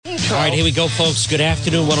DePietro. All right, here we go, folks. Good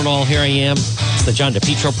afternoon, one and all. Here I am. It's the John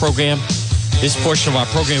DePietro program. This portion of our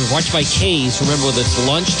program is watched by K's. Remember, whether it's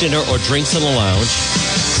lunch, dinner, or drinks in the lounge,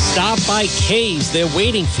 stop by K's. They're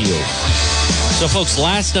waiting for you. So, folks,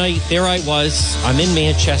 last night, there I was. I'm in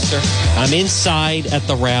Manchester. I'm inside at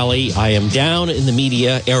the rally. I am down in the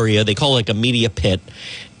media area. They call it like a media pit.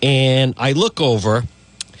 And I look over,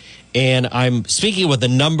 and I'm speaking with a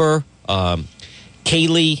number,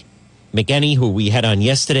 Kayleigh McEnany, who we had on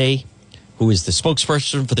yesterday, who is the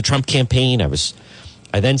spokesperson for the Trump campaign.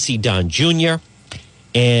 I then see Don Jr.,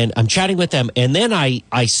 and I'm chatting with them. And then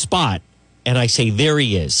I spot, and I say, there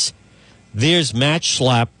he is. There's Matt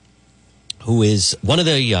Schlapp, who is one of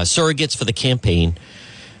the surrogates for the campaign,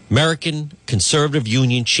 American Conservative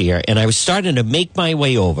Union chair. And I was starting to make my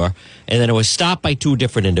way over, and then I was stopped by two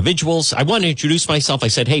different individuals. I wanted to introduce myself. I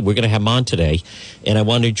said, hey, we're going to have him on today, and I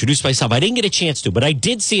wanted to introduce myself. I didn't get a chance to, but I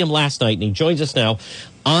did see him last night, and he joins us now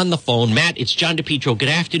on the phone. Matt, it's John DePietro. Good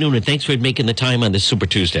afternoon, and thanks for making the time on this Super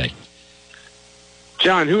Tuesday.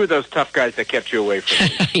 John, who are those tough guys that kept you away from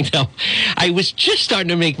me? I know. I was just starting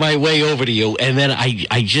to make my way over to you, and then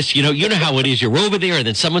I just, you know how it is. You're over there, and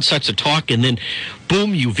then someone starts to talk, and then,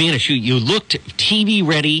 boom, you vanish. You looked TV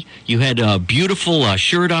ready. You had a beautiful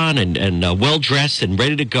shirt on and well-dressed and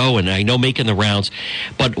ready to go, and I know making the rounds.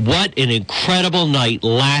 But what an incredible night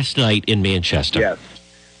last night in Manchester. Yes.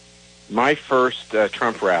 My first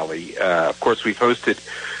Trump rally. Of course, we've hosted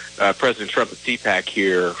President Trump at CPAC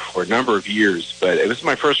here for a number of years, but it was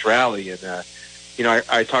my first rally, and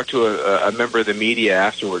I talked to a member of the media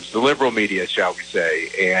afterwards, the liberal media, shall we say,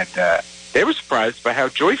 and they were surprised by how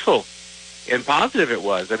joyful and positive it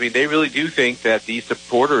was. I mean, they really do think that these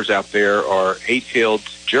supporters out there are hate-filled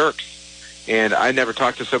jerks, and I never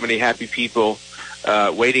talked to so many happy people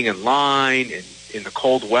waiting in line and in the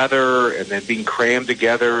cold weather and then being crammed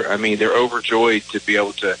together. I mean, they're overjoyed to be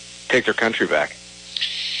able to take their country back.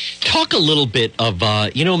 Talk a little bit of,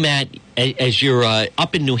 Matt, as you're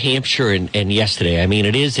up in New Hampshire and yesterday, I mean,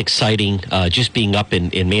 it is exciting just being up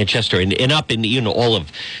in Manchester and up in, all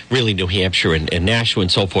of really New Hampshire and Nashua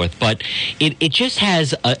and so forth. But it just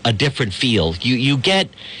has a different feel. You get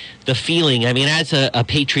the feeling, I mean, as a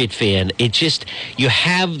Patriot fan, it just, you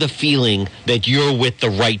have the feeling that you're with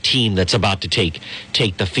the right team that's about to take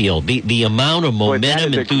the field. The amount of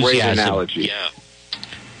momentum, enthusiasm. Great analogy. Yeah.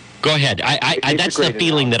 Go ahead. That's the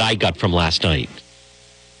feeling that I got from last night.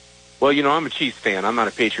 Well, I'm a Chiefs fan. I'm not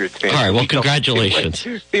a Patriots fan. All right. Well, congratulations.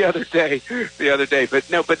 The other day,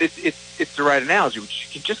 but it's the right analogy, which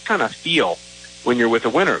you can just kind of feel when you're with a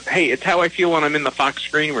winner. Hey, it's how I feel when I'm in the Fox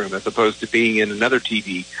green room as opposed to being in another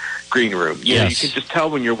TV green room. You can just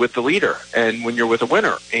tell when you're with the leader and when you're with a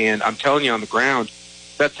winner. And I'm telling you, on the ground,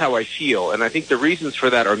 that's how I feel. And I think the reasons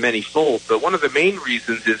for that are many-fold. But one of the main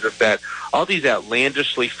reasons is that all these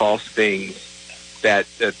outlandishly false things that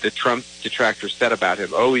the Trump detractors said about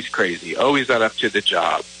him, oh, he's crazy, oh, he's not up to the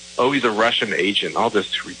job, oh, he's a Russian agent, all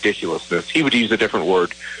this ridiculousness. He would use a different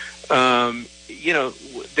word.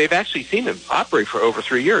 They've actually seen him operate for over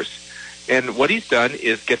 3 years. And what he's done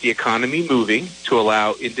is get the economy moving to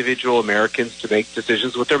allow individual Americans to make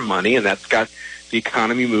decisions with their money, and that's got the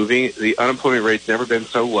economy moving. The unemployment rate's never been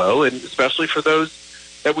so low, and especially for those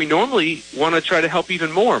that we normally want to try to help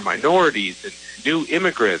even more, minorities and new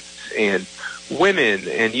immigrants and women.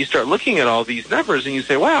 And you start looking at all these numbers and you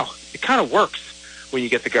say, wow, it kind of works when you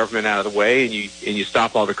get the government out of the way and you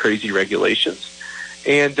stop all the crazy regulations.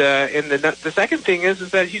 And the second thing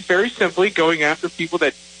is that he's very simply going after people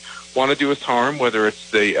that want to do us harm, whether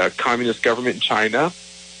it's the communist government in China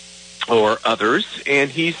or others,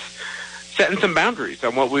 and he's setting some boundaries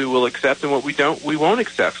on what we will accept and what we won't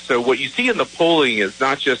accept. So what you see in the polling is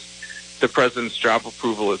not just the president's job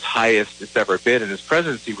approval is highest it's ever been in his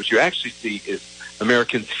presidency. What you actually see is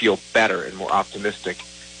Americans feel better and more optimistic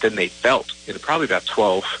than they felt in probably about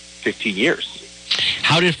 12, 15 years.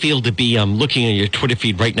 How did it feel to be looking at your Twitter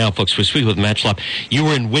feed right now, folks? We're speaking with Matt Schlapp. You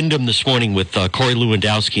were in Wyndham this morning with Corey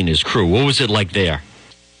Lewandowski and his crew. What was it like there?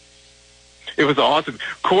 It was awesome.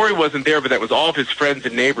 Corey wasn't there, but that was all of his friends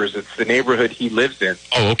and neighbors. It's the neighborhood he lives in.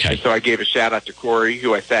 Oh, okay. And so I gave a shout-out to Corey,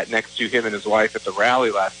 who I sat next to him and his wife at the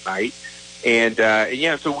rally last night. And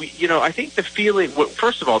so we, I think the feeling, well,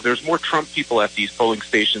 first of all, there's more Trump people at these polling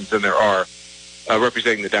stations than there are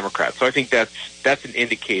representing the Democrats. So I think that's an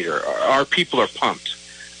indicator. Our people are pumped.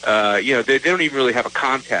 They don't even really have a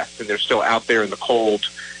contest, and they're still out there in the cold,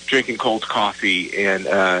 drinking cold coffee and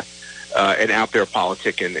out there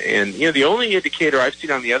politicking. And the only indicator I've seen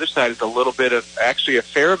on the other side is a little bit of, actually a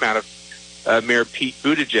fair amount of Mayor Pete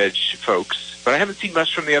Buttigieg folks, but I haven't seen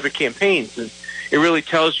much from the other campaigns. And it really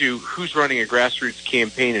tells you who's running a grassroots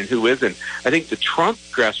campaign and who isn't. I think the Trump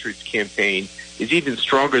grassroots campaign is even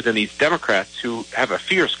stronger than these Democrats who have a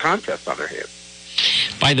fierce contest on their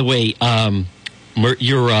hands. By the way,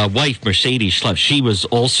 your wife, Mercedes Schlep, she was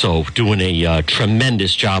also doing a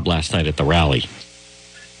tremendous job last night at the rally.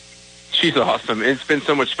 She's awesome. It's been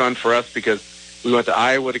so much fun for us because we went to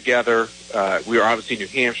Iowa together. We were obviously in New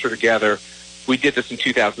Hampshire together. We did this in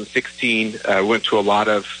 2016. Went to a lot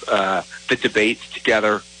of the debates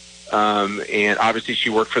together. And obviously she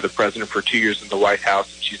worked for the president for 2 years in the White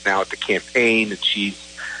House, and she's now at the campaign, and she's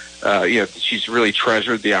really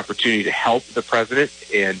treasured the opportunity to help the president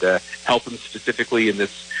and help him specifically in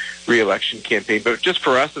this re-election campaign. But just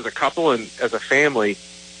for us as a couple and as a family,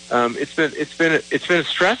 it's been a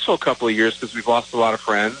stressful couple of years because we've lost a lot of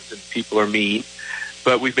friends and people are mean.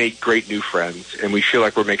 But we've made great new friends, and we feel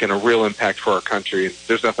like we're making a real impact for our country, and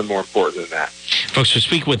there's nothing more important than that. Folks, we're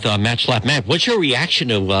speaking with Matt Schlapp. Matt, what's your reaction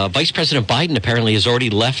to Vice President Biden apparently has already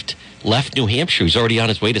left New Hampshire? He's already on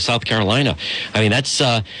his way to South Carolina. I mean,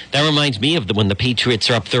 that reminds me of when the Patriots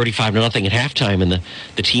are up 35-0 at halftime, and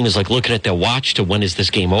the team is like looking at their watch to when is this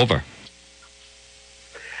game over?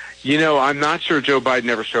 You know, I'm not sure Joe Biden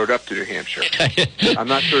ever showed up to New Hampshire. I'm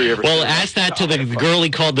not sure he ever. Well, ask that to the girl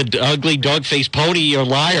he called the ugly dog-faced pony or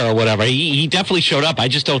liar or whatever. He definitely showed up. I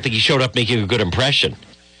just don't think he showed up making a good impression.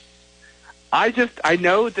 I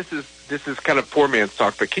know this is kind of poor man's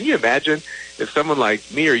talk, but can you imagine if someone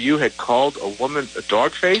like me or you had called a woman a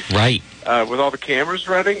dog face? Right. With all the cameras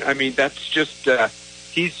running? I mean, that's just,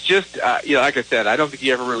 he's just, like I said, I don't think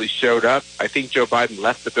he ever really showed up. I think Joe Biden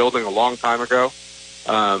left the building a long time ago.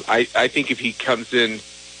 I think if he comes in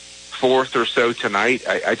fourth or so tonight,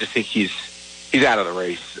 I just think he's out of the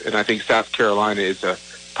race. And I think South Carolina is a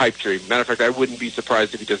pipe dream. Matter of fact, I wouldn't be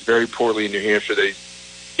surprised if he does very poorly in New Hampshire that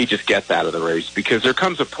he just gets out of the race, because there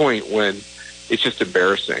comes a point when it's just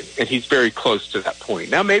embarrassing, and he's very close to that point.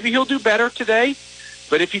 Now, maybe he'll do better today,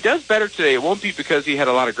 but if he does better today, it won't be because he had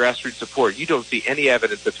a lot of grassroots support. You don't see any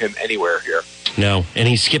evidence of him anywhere here. No, and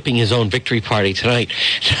he's skipping his own victory party tonight.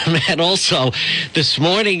 Matt, also, this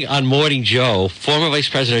morning on Morning Joe, former Vice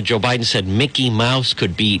President Joe Biden said Mickey Mouse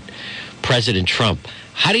could beat President Trump.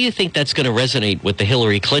 How do you think that's going to resonate with the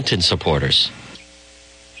Hillary Clinton supporters?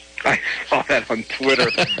 I saw that on Twitter,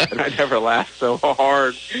 and I never laughed so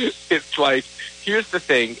hard. It's like, here's the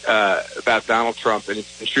thing about Donald Trump, and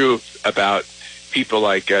it's true about people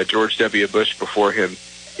like George W. Bush before him.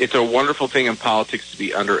 It's a wonderful thing in politics to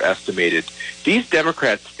be underestimated. These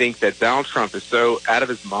Democrats think that Donald Trump is so out of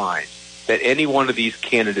his mind that any one of these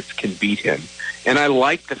candidates can beat him. And I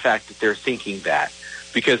like the fact that they're thinking that,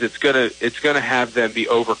 because it's gonna have them be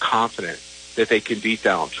overconfident that they can beat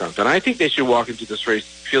Donald Trump. And I think they should walk into this race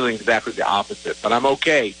feeling exactly the opposite. But I'm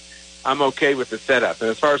okay. I'm okay with the setup. And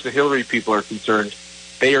as far as the Hillary people are concerned,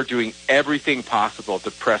 they are doing everything possible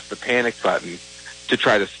to press the panic button to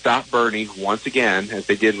try to stop Bernie once again, as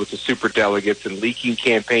they did with the superdelegates and leaking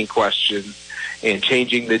campaign questions and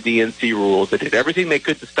changing the DNC rules. They did everything they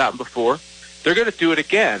could to stop him before. They're going to do it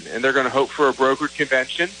again, and they're going to hope for a brokered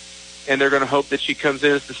convention, and they're going to hope that she comes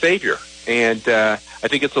in as the savior. And I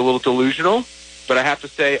think it's a little delusional, but I have to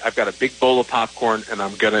say I've got a big bowl of popcorn, and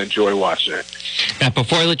I'm going to enjoy watching it. Matt,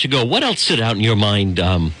 before I let you go, what else stood out in your mind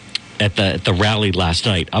at the rally last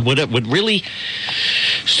night? What really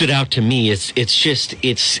stood out to me is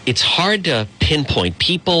it's hard to pinpoint.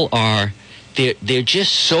 People are they're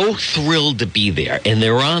just so thrilled to be there, and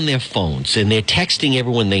they're on their phones, and they're texting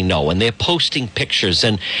everyone they know, and they're posting pictures,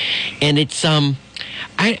 and it's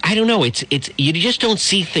I don't know. It's you just don't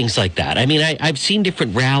see things like that. I mean, I've seen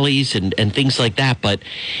different rallies and things like that, but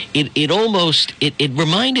it almost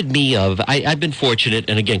reminded me of I've been fortunate,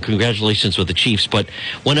 and again, congratulations with the Chiefs. But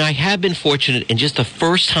when I have been fortunate, and just the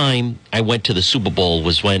first time I went to the Super Bowl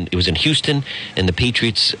was when it was in Houston, and the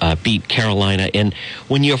Patriots beat Carolina. And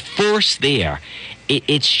when you're first there,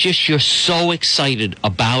 it's just you're so excited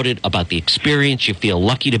about it, about the experience. You feel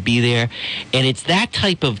lucky to be there. And it's that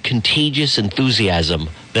type of contagious enthusiasm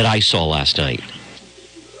that I saw last night.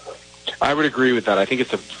 I would agree with that. I think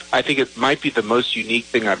it might be the most unique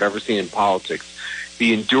thing I've ever seen in politics.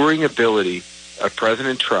 The enduring ability of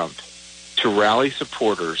President Trump to rally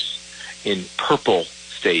supporters in purple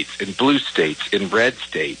states, in blue states, in red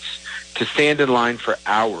states, to stand in line for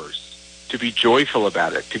hours, to be joyful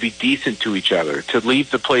about it, to be decent to each other, to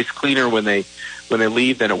leave the place cleaner when they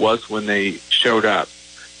leave than it was when they showed up,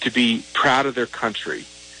 to be proud of their country,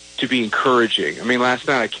 to be encouraging. I mean, last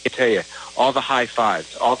night, I can't tell you, all the high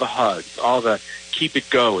fives, all the hugs, all the keep it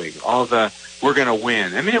going, all the we're going to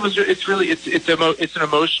win. I mean, it's an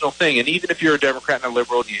emotional thing. And even if you're a Democrat and a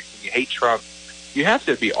liberal and you hate Trump, you have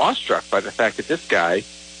to be awestruck by the fact that this guy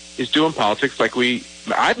is doing politics like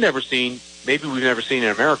I've never seen, maybe we've never seen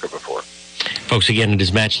in America before. Folks, again, it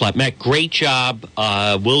is Matt Schlapp. Matt, great job.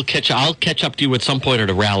 I'll catch up to you at some point at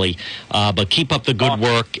a rally, but keep up the good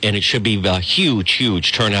work, and it should be a huge,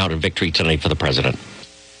 huge turnout and victory tonight for the president.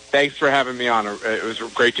 Thanks for having me on. It was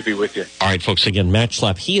great to be with you. All right, folks, again, Matt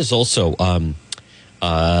Schlapp. He is also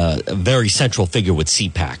a very central figure with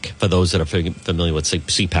CPAC, for those that are familiar with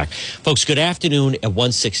CPAC. Folks, good afternoon at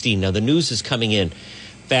 1:16. Now, the news is coming in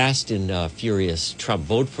fast and furious. Trump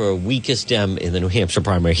vote for weakest Dem in the New Hampshire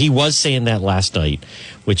primary. He was saying that last night,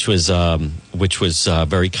 which was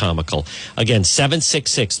very comical. Again,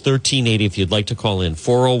 766-1380 if you'd like to call in.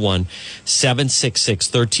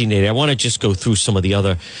 401-766-1380. I want to just go through some of the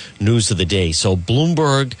other news of the day. So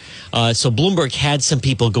Bloomberg had some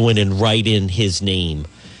people go in and write in his name.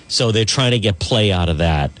 So they're trying to get play out of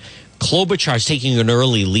that. Klobuchar's taking an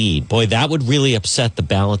early lead. Boy, that would really upset the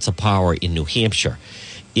balance of power in New Hampshire.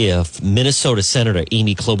 If Minnesota Senator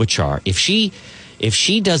Amy Klobuchar, if she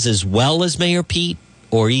does as well as Mayor Pete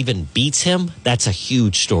or even beats him, that's a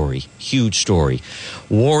huge story. Huge story.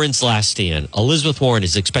 Warren's last stand. Elizabeth Warren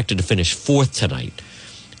is expected to finish fourth tonight,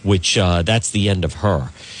 which that's the end of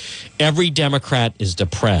her. Every Democrat is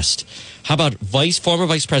depressed. How about former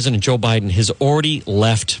Vice President Joe Biden has already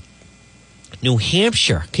left New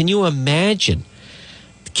Hampshire? Can you imagine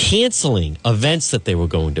canceling events that they were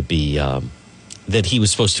going to be that he was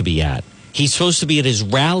supposed to be at? He's supposed to be at his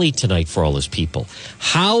rally tonight for all his people.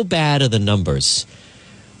 How bad are the numbers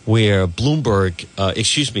where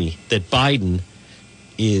that Biden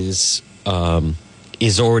is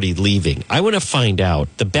already leaving? I want to find out.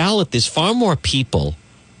 The ballot, there's far more people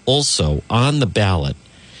also on the ballot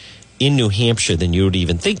in New Hampshire than you would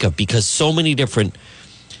even think of, because so many different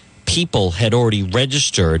people had already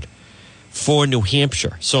registered for New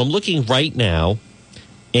Hampshire. So I'm looking right now,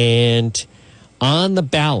 and on the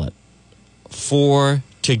ballot to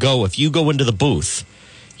go, if you go into the booth,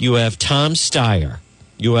 you have Tom Steyer,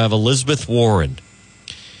 you have Elizabeth Warren,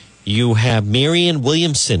 you have Marianne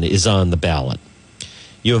Williamson is on the ballot,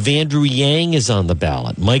 you have Andrew Yang is on the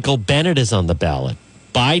ballot, Michael Bennet is on the ballot,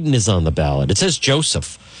 Biden is on the ballot. It says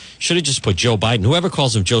Joseph. Should have just put Joe Biden. Whoever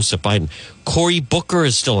calls him Joseph Biden. Cory Booker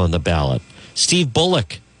is still on the ballot. Steve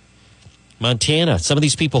Bullock, Montana. Some of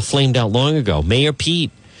these people flamed out long ago. Mayor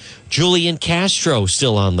Pete. Julian Castro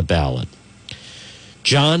still on the ballot.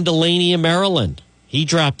 John Delaney of Maryland. He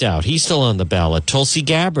dropped out. He's still on the ballot. Tulsi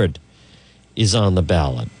Gabbard is on the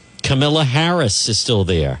ballot. Kamala Harris is still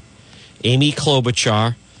there. Amy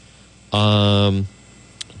Klobuchar. Deval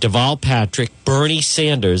Patrick. Bernie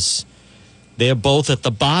Sanders. They're both at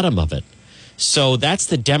the bottom of it. So that's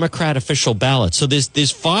the Democrat official ballot. So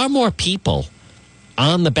there's far more people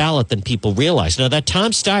on the ballot than people realize. Now, that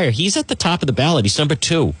Tom Steyer, he's at the top of the ballot. He's number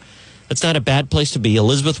 2. That's not a bad place to be.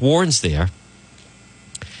 Elizabeth Warren's there.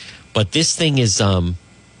 But this thing is going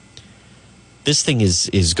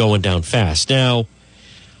down fast. Now,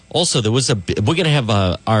 also, we're going to have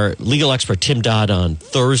our legal expert Tim Dodd on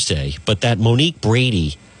Thursday, but that Monique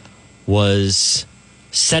Brady was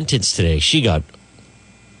sentenced today. She got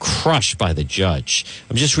crushed by the judge.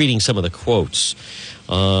 I'm just reading some of the quotes.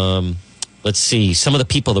 Let's see. Some of the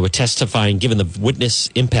people that were testifying, given the witness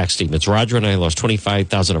impact statements. Roger and I lost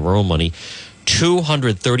 $25,000 of our own money,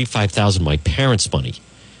 $235,000 my parents' money,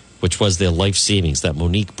 which was their life savings. That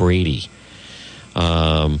Monique Brady.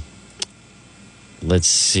 Let's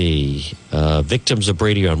see. Victims of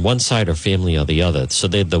Brady on one side or family on the other. So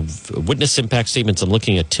they had the witness impact statements. I'm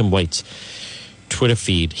looking at Tim White's Twitter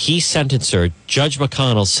feed. He sentenced her. Judge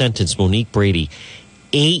McConnell sentenced Monique Brady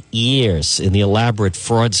 8 years in the elaborate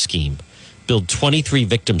fraud scheme. Billed 23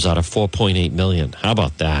 victims out of $4.8 million. How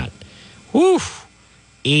about that? Whew.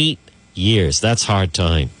 8 years. That's hard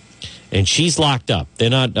time. And she's locked up. They're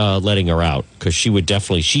not letting her out because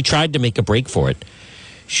she tried to make a break for it.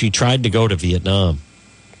 She tried to go to Vietnam.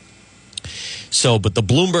 So, but the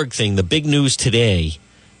Bloomberg thing, the big news today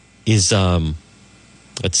is,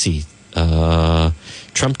 let's see,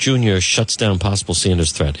 Trump Jr. shuts down possible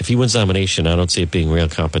Sanders threat. If he wins nomination, I don't see it being real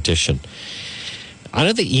competition. I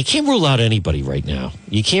don't think you can't rule out anybody right now.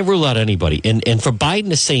 You can't rule out anybody. And for Biden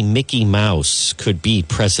to say Mickey Mouse could beat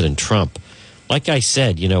President Trump, like I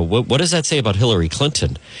said, what does that say about Hillary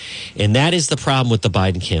Clinton? And that is the problem with the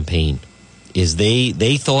Biden campaign, is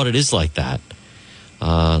they thought it is like that.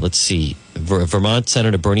 Let's see. Vermont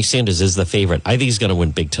Senator Bernie Sanders is the favorite. I think he's going to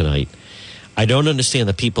win big tonight. I don't understand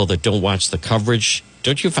the people that don't watch the coverage.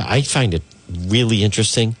 Don't you? I find it really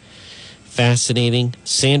interesting, fascinating.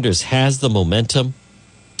 Sanders has the momentum.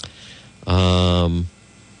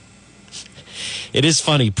 It is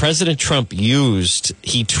funny. President Trump he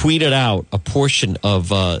tweeted out a portion of,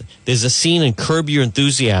 there's a scene in Curb Your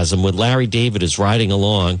Enthusiasm when Larry David is riding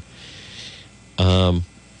along. I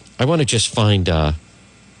want to just find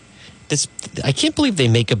this. I can't believe they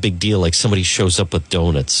make a big deal like somebody shows up with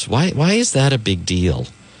donuts. Why is that a big deal?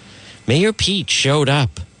 Mayor Pete showed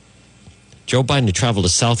up. Joe Biden had traveled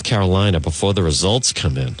to South Carolina before the results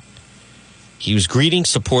come in. He was greeting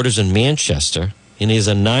supporters in Manchester, and he has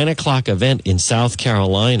a 9 o'clock event in South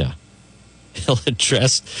Carolina. He'll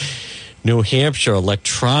address New Hampshire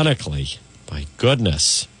electronically. My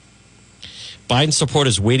goodness. Biden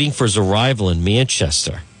supporters waiting for his arrival in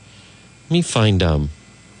Manchester. Let me find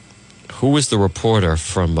who was the reporter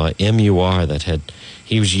from MUR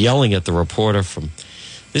he was yelling at the reporter from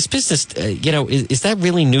this business. Is that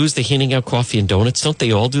really news? They're handing out coffee and donuts. Don't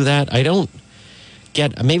they all do that? I don't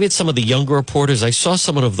get, maybe it's some of the younger reporters. I saw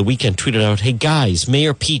someone over the weekend tweeted out, hey guys,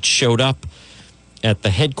 Mayor Pete showed up at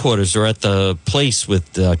the headquarters or at the place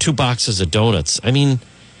with 2 boxes of donuts. I mean,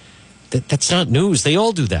 that's not news. They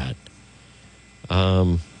all do that.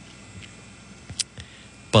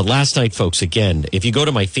 But last night, folks, again, if you go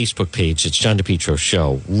to my Facebook page, it's John DePietro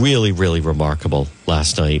Show. Really, really remarkable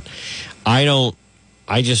last night.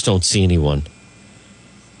 I just don't see anyone.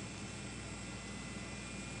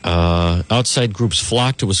 Outside groups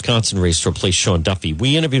flocked to Wisconsin race to replace Sean Duffy.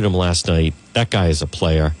 We interviewed him last night. That guy is a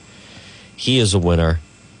player. He is a winner.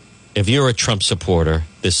 If you're a Trump supporter,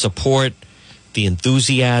 the support, the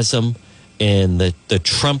enthusiasm, and the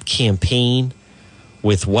Trump campaign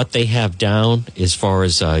with what they have down as far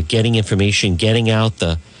as getting information, getting out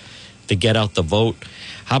to get out the vote.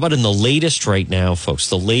 How about in the latest right now, folks,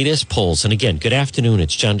 the latest polls? And again, good afternoon.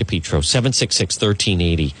 It's John DePietro,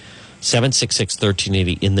 766-1380.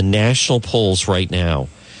 766-1380. In the national polls right now,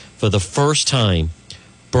 for the first time,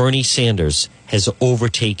 Bernie Sanders has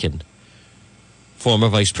overtaken former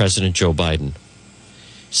Vice President Joe Biden.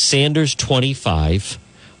 Sanders 25,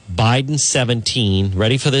 Biden 17.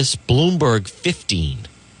 Ready for this? Bloomberg 15,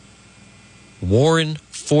 Warren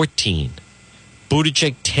 14,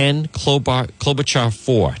 Buttigieg 10, Klobuchar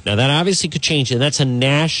 4. Now that obviously could change, and that's a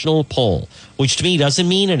national poll, which to me doesn't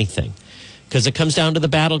mean anything because it comes down to the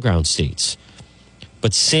battleground states.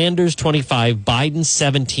 But Sanders 25, Biden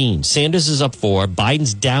 17. Sanders is up 4,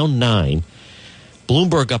 Biden's down 9.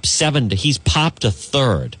 Bloomberg up 7. He's popped a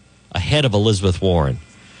third ahead of Elizabeth Warren.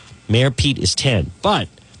 Mayor Pete is 10. But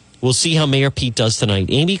we'll see how Mayor Pete does tonight.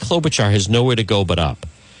 Amy Klobuchar has nowhere to go but up.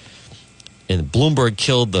 And Bloomberg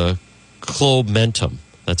killed the Klobumentum.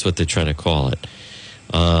 That's what they're trying to call it.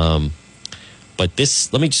 But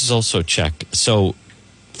this, let me just also check. So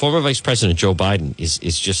former Vice President Joe Biden is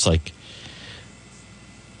just like,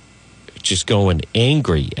 just going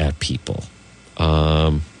angry at people.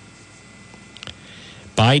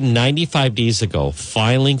 Biden, 95 days ago,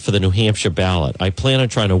 filing for the New Hampshire ballot. I plan on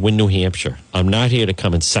trying to win New Hampshire. I'm not here to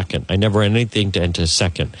come in second. I never had anything to enter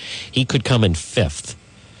second. He could come in fifth.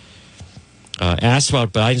 Asked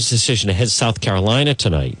about Biden's decision to head to South Carolina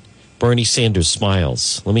tonight. Bernie Sanders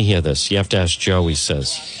smiles. Let me hear this. You have to ask Joe, he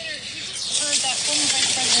says. Heard that former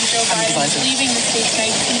Vice President Joe Biden is leaving the state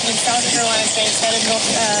tonight, in South Carolina today, instead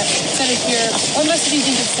of here. What message do you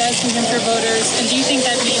think it says to New Hampshire voters? And do you think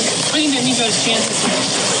that means, what do you think that means about his chances here?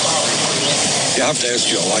 You have to ask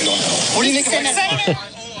Joe. I don't know. What do you think about it?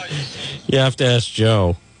 You have to ask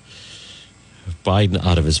Joe. Biden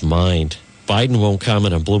out of his mind. Biden won't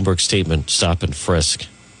comment on Bloomberg's statement, stop and frisk.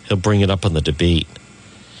 He'll bring it up on the debate.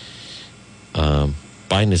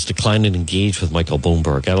 Biden has declined to engage with Michael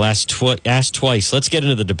Bloomberg. I asked twice. Let's get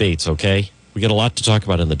into the debates, okay? We got a lot to talk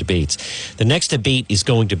about in the debates. The next debate is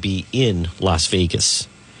going to be in Las Vegas,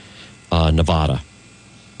 Nevada.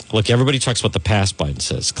 Look, everybody talks about the past, Biden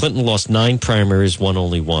says. Clinton lost 9 primaries, won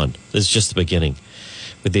only 1. This is just the beginning.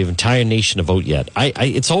 With the entire nation to vote yet.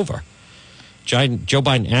 It's over. Joe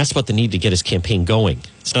Biden asked about the need to get his campaign going.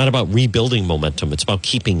 It's not about rebuilding momentum. It's about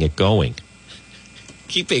keeping it going.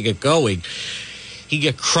 Keeping it going. He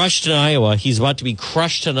got crushed in Iowa. He's about to be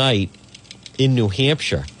crushed tonight in New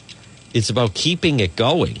Hampshire. It's about keeping it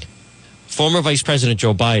going. Former Vice President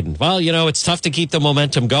Joe Biden. Well, you know, it's tough to keep the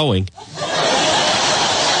momentum going.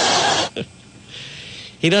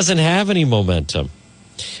 He doesn't have any momentum.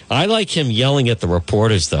 I like him yelling at the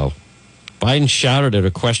reporters, though. Biden shouted at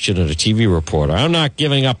a question at a TV reporter. I'm not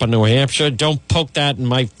giving up on New Hampshire. Don't poke that in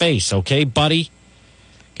my face, okay, buddy?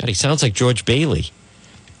 God, he sounds like George Bailey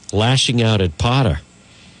lashing out at Potter.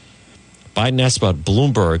 Biden asked about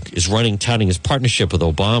Bloomberg is touting his partnership with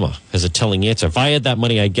Obama as a telling answer. If I had that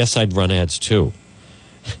money, I guess I'd run ads too.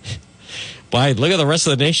 Biden, look at the rest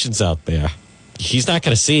of the nations out there. He's not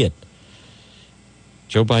going to see it.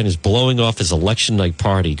 Joe Biden is blowing off his election night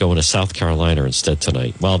party, going to South Carolina instead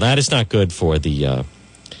tonight. Well, that is not good for the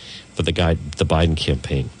Biden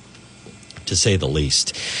campaign, to say the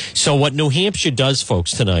least. So what New Hampshire does,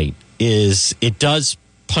 folks, tonight is it does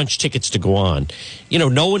punch tickets to go on. You know,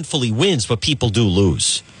 no one fully wins, but people do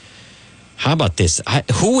lose. How about this?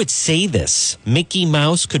 Who would say this? Mickey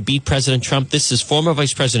Mouse could beat President Trump. This is former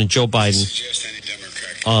Vice President Joe Biden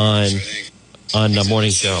on the morning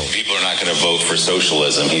show. People are not going to vote for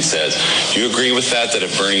socialism, he says. Do you agree with that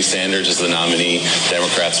if Bernie Sanders is the nominee,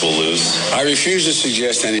 Democrats will lose? I refuse to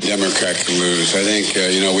suggest any Democrat can lose. I think,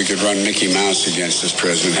 we could run Mickey Mouse against this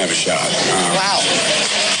president and have a shot. Wow.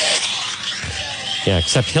 Yeah,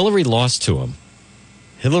 except Hillary lost to him.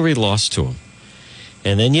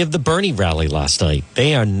 And then you have the Bernie rally last night.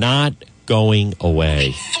 They are not going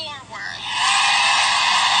away.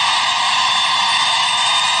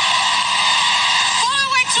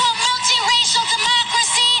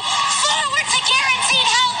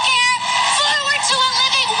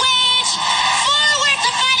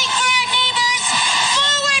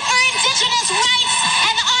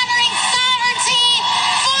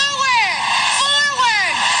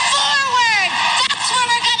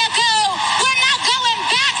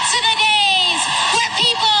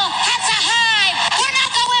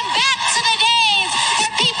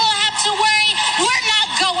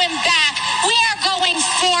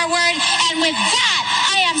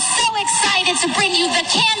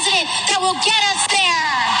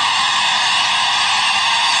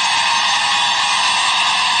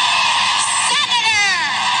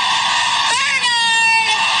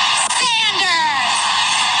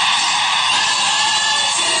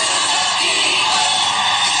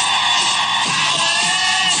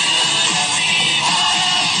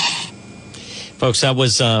 Folks, that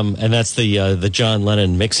was, and that's the John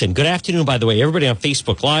Lennon mix-in. Good afternoon, by the way, everybody on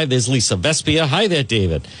Facebook Live. There's Lisa Vespia. Hi there,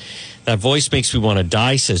 David. That voice makes me want to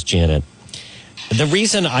die, says Janet. The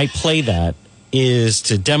reason I play that is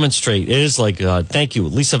to demonstrate. It is like, thank you,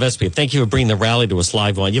 Lisa Vespia. Thank you for bringing the rally to us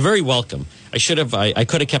live on. You're very welcome. I could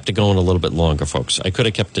have kept it going a little bit longer, folks. I could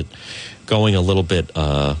have kept it going a little bit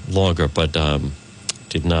longer, but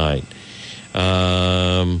did not.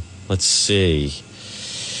 Let's see.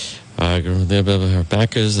 Her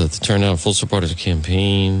backers, the turnout, full support of the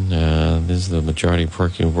campaign. This is the majority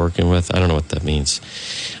working with. I don't know what that means.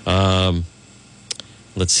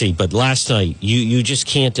 Let's see. But last night, you just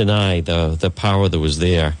can't deny the power that was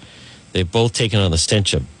there. They've both taken on the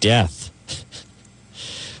stench of death.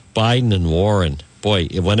 Biden and Warren. Boy,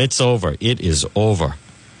 when it's over, it is over.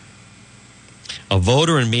 A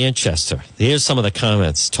voter in Manchester, here's some of the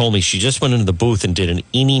comments, told me she just went into the booth and did an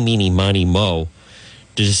eeny, meeny, miny, mo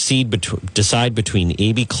to decide between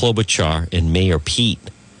Amy Klobuchar and Mayor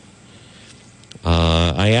Pete.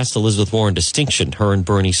 I asked Elizabeth Warren distinction, her and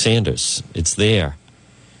Bernie Sanders. It's there.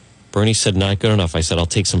 Bernie said, not good enough. I said, I'll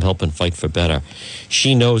take some help and fight for better.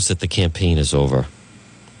 She knows that the campaign is over.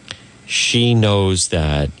 She knows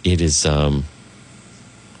that it is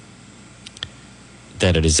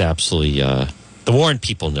absolutely, the Warren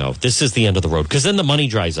people know this is the end of the road, because then the money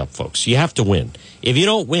dries up, folks. You have to win. If you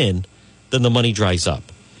don't win, then the money dries up.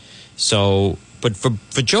 So, but for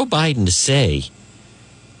Joe Biden to say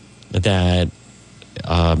that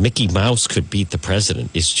Mickey Mouse could beat the president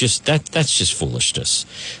is just that's just foolishness.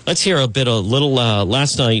 Let's hear a little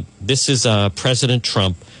last night. This is President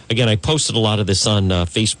Trump. Again, I posted a lot of this on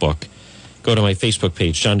Facebook. Go to my Facebook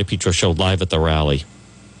page, John DePietro Show, live at the rally.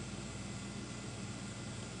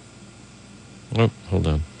 Oh, hold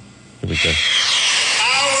on. Here we go.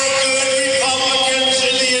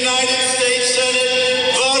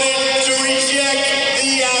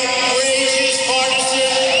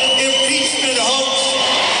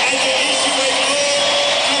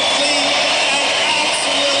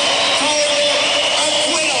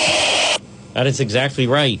 That is exactly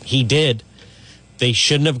right. He did. They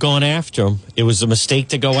shouldn't have gone after him. It was a mistake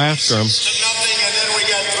to go after him. Nothing, and then we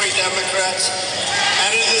got 3 Democrats.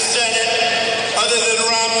 And in the Senate, other than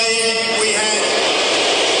Romney, we had...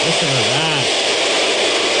 Listen to that.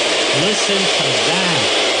 Listen to that.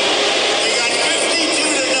 We got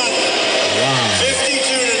 52-0. Wow.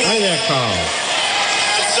 52-0. Hi there, Carl.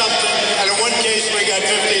 That's something. And in one case, we got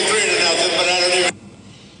 53-0, but I don't even...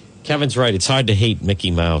 Kevin's right. It's hard to hate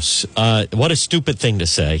Mickey Mouse. What a stupid thing to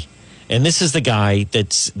say. And this is the guy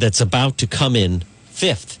that's about to come in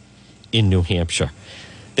 5th in New Hampshire.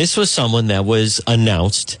 This was someone that was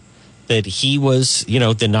announced that he was,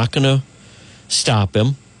 they're not going to stop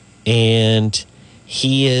him. And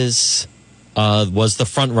he was the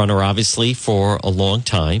front runner, obviously, for a long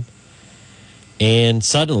time. And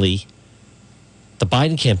suddenly, The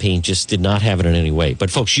Biden campaign just did not have it in any way.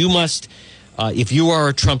 But, folks, you must, if you are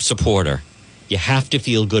a Trump supporter, you have to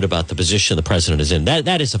feel good about the position the president is in.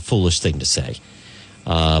 That is a foolish thing to say.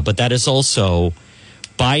 But that is also,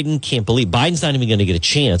 Biden can't believe, Biden's not even going to get a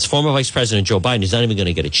chance. Former Vice President Joe Biden is not even going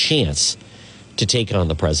to get a chance to take on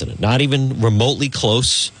the president. Not even remotely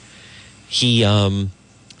close. He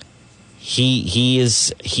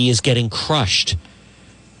is getting crushed.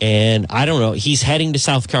 And I don't know, he's heading to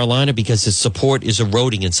South Carolina because his support is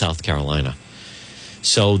eroding in South Carolina.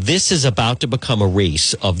 So this is about to become a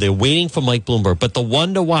race of they're waiting for Mike Bloomberg. But the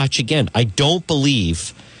one to watch, again, I don't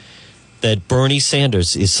believe that Bernie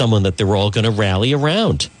Sanders is someone that they're all going to rally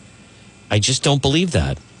around. I just don't believe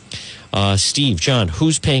that. Steve, John,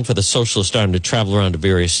 who's paying for the socialist arm to travel around to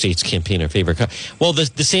various states campaign in favor? Well,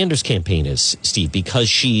 the Sanders campaign is, Steve, because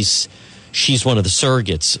she's one of the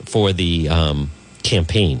surrogates for the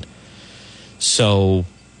campaign. So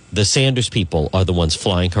the Sanders people are the ones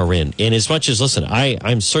flying her in. And as much as, listen,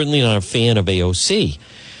 I'm certainly not a fan of AOC,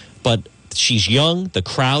 but she's young. The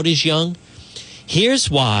crowd is young.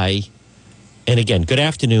 Here's why. And again, good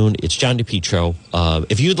afternoon. It's John DePietro.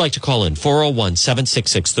 If you'd like to call in,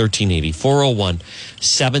 401-766-1380,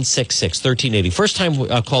 401-766-1380.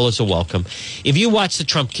 First-time callers are welcome. If you watched the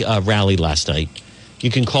Trump rally last night,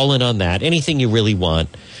 you can call in on that. Anything you really want.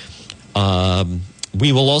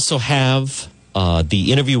 We will also have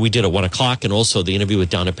the interview we did at 1 o'clock and also the interview with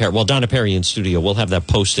Donna Perry. Well, Donna Perry in studio. We'll have that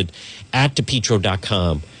posted at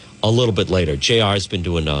DePietro.com a little bit later. JR has been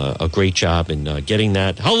doing a great job in getting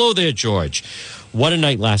that. Hello there, George. What a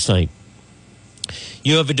night last night.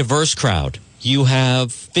 You have a diverse crowd. You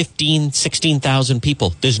have 15, 16,000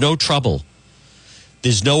 people. There's no trouble.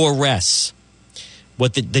 There's no arrests.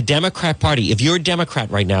 What the Democrat Party, if you're a Democrat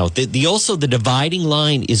right now, the dividing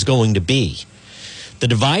line is going to be,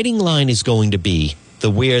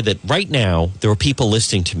 where that right now there are people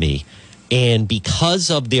listening to me, and because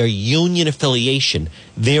of their union affiliation,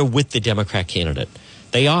 they're with the Democrat candidate.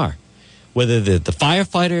 They are. Whether they're the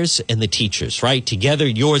firefighters and the teachers, right? Together,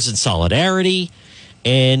 yours in solidarity.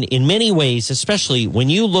 And in many ways, especially when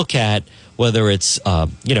you look at whether it's, some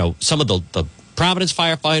of the Providence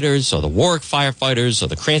firefighters or the Warwick firefighters or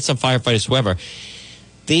the Cranston firefighters, whoever,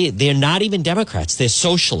 they're not even Democrats. They're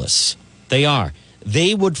socialists. They are.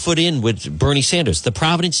 They would foot in with Bernie Sanders. The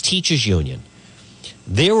Providence Teachers Union,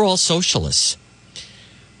 they're all socialists.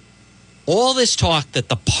 All this talk that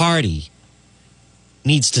the party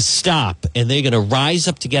needs to stop and they're going to rise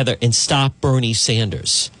up together and stop Bernie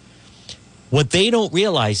Sanders. What they don't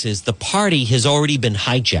realize is the party has already been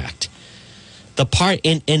hijacked.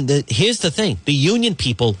 Here's the thing. The union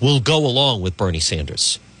people will go along with Bernie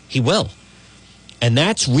Sanders. He will. And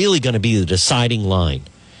that's really going to be the deciding line.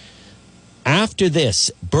 After this,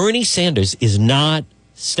 Bernie Sanders is not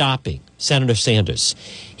stopping Senator Sanders.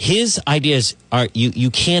 His ideas are you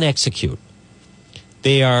can't execute.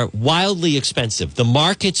 They are wildly expensive. The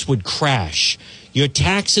markets would crash. Your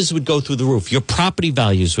taxes would go through the roof. Your property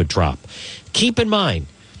values would drop. Keep in mind,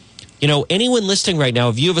 anyone listening right now,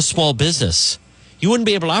 if you have a small business, you wouldn't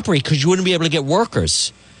be able to operate because you wouldn't be able to get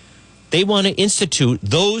workers. They want to institute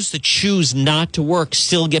those that choose not to work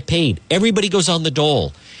still get paid. Everybody goes on the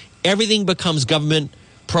dole. Everything becomes government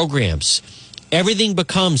programs. Everything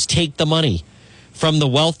becomes take the money from the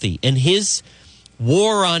wealthy. And his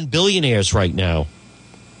war on billionaires right now.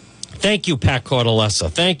 Thank you, Pat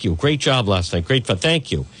Cortellessa. Thank you. Great job last night. Great.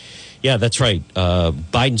 Thank you. Yeah, that's right.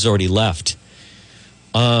 Biden's already left.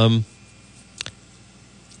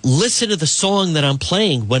 Listen to the song that I'm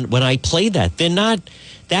playing when I play that. They're not.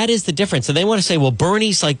 That is the difference. And they want to say, well,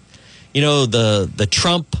 Bernie's like, the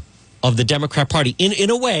Trump of the Democrat Party. In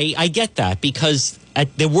a way, I get that because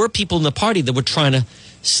there were people in the party that were trying to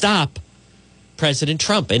stop President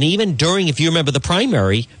Trump. And even during, if you remember the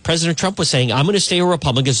primary, President Trump was saying, I'm going to stay a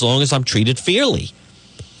Republican as long as I'm treated fairly.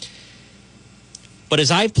 But as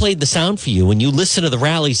I've played the sound for you, when you listen to the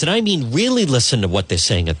rallies, and I mean really listen to what they're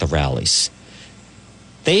saying at the rallies,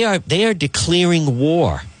 they are declaring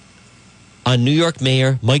war on New York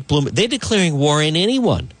Mayor Mike Bloomberg. They're declaring war on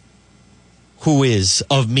anyone who is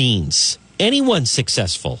of means, anyone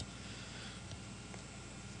successful.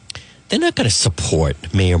 They're not going to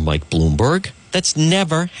support Mayor Mike Bloomberg. That's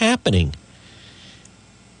never happening.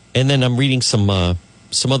 And then I'm reading some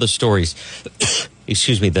other stories,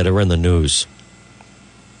 excuse me, that are in the news.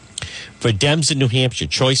 For Dems in New Hampshire,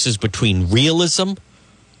 choices between realism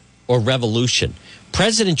or revolution.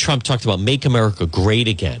 President Trump talked about make America great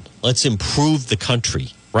again. Let's improve the country,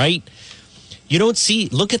 right? You don't see,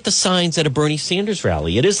 look at the signs at a Bernie Sanders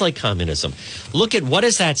rally. It is like communism. Look at, what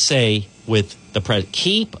does that say with the president?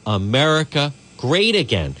 Keep America great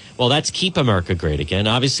again. Well, that's keep America great again.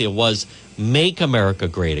 Obviously, it was make America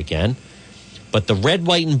great again. But the red,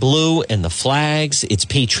 white, and blue and the flags, it's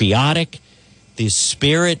patriotic. There's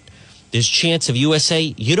spirit. There's chants of USA.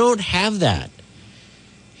 You don't have that.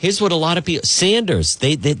 Here's what a lot of people, Sanders,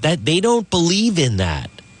 they don't believe in that.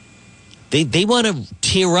 They want to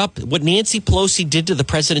tear up what Nancy Pelosi did to the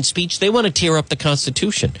president's speech. They want to tear up the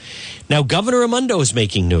Constitution. Now, Governor Raimondo is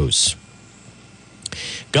making news.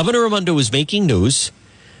 Governor Raimondo is making news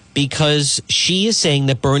because she is saying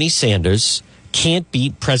that Bernie Sanders can't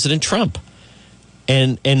beat President Trump.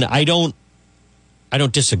 And I don't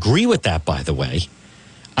disagree with that, by the way.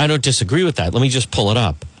 I don't disagree with that. Let me just pull it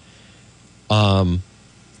up.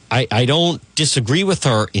 I don't disagree with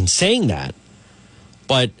her in saying that.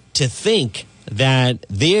 But to think that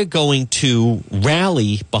they're going to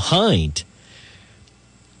rally behind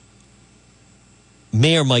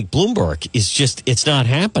Mayor Mike Bloomberg is just, it's not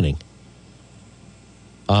happening.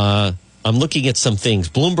 I'm looking at some things.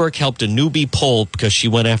 Bloomberg helped a newbie poll because she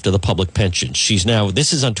went after the public pension. She's now,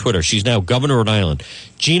 this is on Twitter, she's now governor of Rhode Island.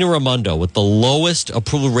 Gina Raimondo with the lowest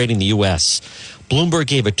approval rating in the U.S. Bloomberg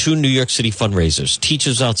gave her 2 New York City fundraisers.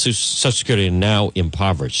 Teachers without Social Security are now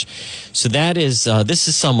impoverished. So that is, this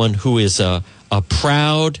is someone who is a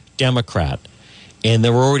proud Democrat. And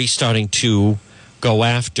they're already starting to go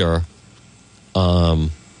after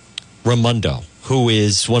Raimondo, who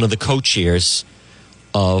is one of the co-chairs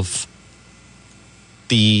of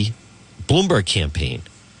the Bloomberg campaign.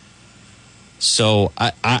 So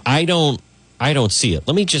I don't see it.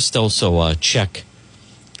 Let me just also check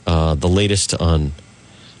the latest on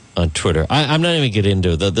Twitter. I'm not even going to get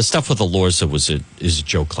into the stuff with Elorza is a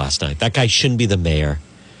joke last night. That guy shouldn't be the mayor.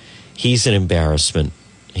 He's an embarrassment.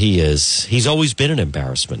 He is. He's always been an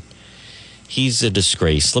embarrassment. He's a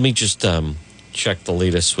disgrace. Let me just check the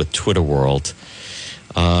latest with Twitter World.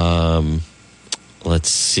 Let's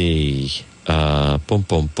see. Boom,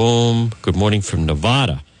 boom, boom. Good morning from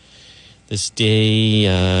Nevada. This day,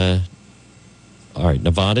 all right,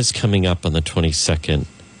 Nevada's coming up on the 22nd.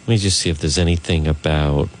 Let me just see if there's anything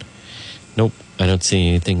about, nope, I don't see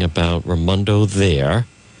anything about Raimondo there.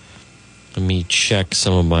 Let me check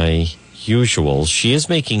some of my usuals. She is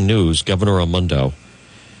making news, Governor Raimondo.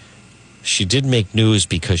 She did make news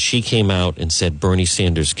because she came out and said Bernie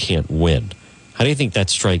Sanders can't win. How do you think that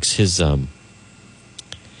strikes his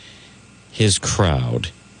crowd?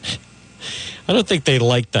 I don't think they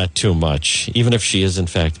like that too much, even if she is in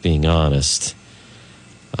fact being honest.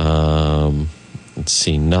 Let's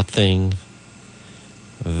see, nothing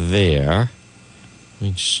there. Let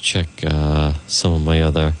me just check some of my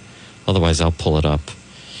other, otherwise I'll pull it up.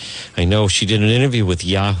 I know she did an interview with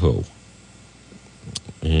Yahoo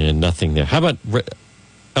and nothing there. How about,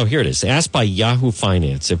 oh, here it is. Asked by Yahoo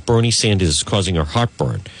Finance if Bernie Sanders is causing her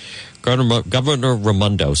heartburn, Governor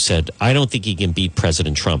Raimondo said, I don't think he can beat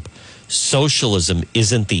President Trump. Socialism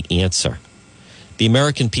isn't the answer. The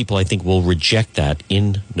American people, I think, will reject that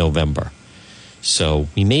in November. So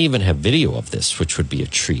we may even have video of this, which would be a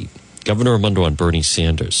treat. Governor Raimondo on Bernie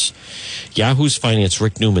Sanders. Yahoo's finance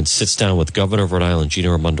Rick Newman sits down with Governor of Rhode Island, Gina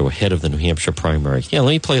Raimondo, ahead of the New Hampshire primary. Yeah, let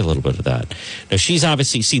me play a little bit of that. Now, she's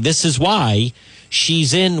obviously, see, this is why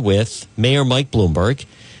she's in with Mayor Mike Bloomberg.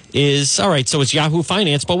 Is, all right, so it's Yahoo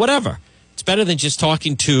Finance, but whatever. It's better than just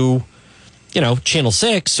talking to, Channel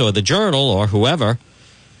 6 or the Journal or whoever.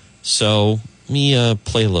 So let me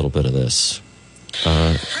play a little bit of this.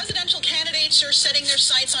 Presidential candidates are setting their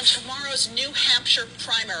sights on tomorrow's New Hampshire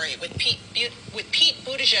primary with Pete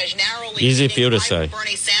Buttigieg narrowly beating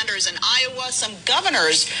Bernie Sanders in Iowa. Some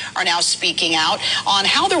governors are now speaking out on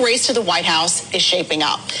how the race to the White House is shaping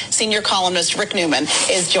up. Senior columnist Rick Newman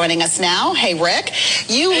is joining us now. Hey, Rick,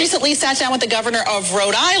 you recently sat down with the governor of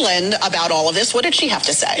Rhode Island about all of this. What did she have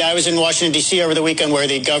to say? Yeah, I was in Washington, D.C. over the weekend where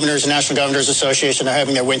the governors, the National Governors Association, are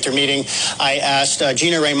having their winter meeting. I asked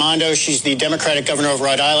Gina Raimondo, she's the Democratic governor of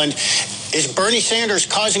Rhode Island, is Bernie Sanders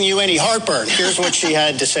causing you any heartburn? Here's what she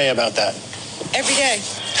had to say about that. Every day.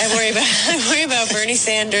 I worry about Bernie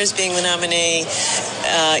Sanders being the nominee.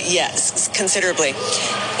 Yes, considerably.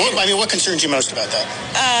 What concerns you most about that?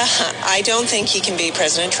 I don't think he can beat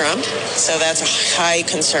President Trump, so that's a high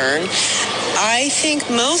concern. I think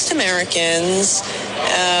most Americans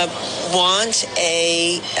want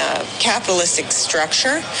a capitalistic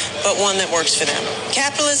structure, but one that works for them.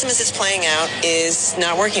 Capitalism, as it's playing out, is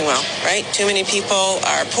not working well, right? Too many people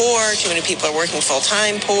are poor, too many people are working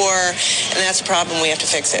full-time poor, and that's a problem. We have to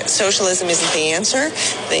fix it. Socialism isn't the answer.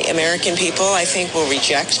 The American people, I think, will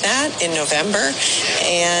reject that in November,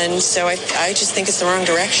 and so I just think it's the wrong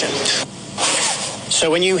direction. So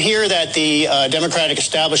when you hear that the Democratic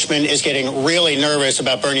establishment is getting really nervous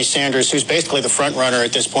about Bernie Sanders, who's basically the front runner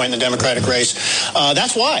at this point in the Democratic race,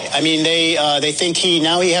 that's why. I mean, they think he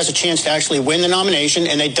has a chance to actually win the nomination,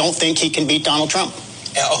 and they don't think he can beat Donald Trump.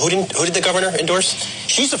 Who did the governor endorse?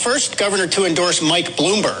 She's the first governor to endorse Mike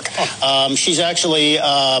Bloomberg. She's actually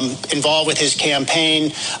involved with his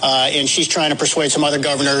campaign, and she's trying to persuade some other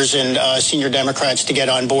governors and senior Democrats to get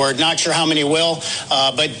on board. Not sure how many will,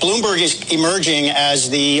 but Bloomberg is emerging as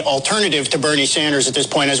the alternative to Bernie Sanders at this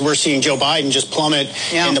point, as we're seeing Joe Biden just plummet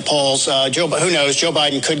in the polls. Who knows? Joe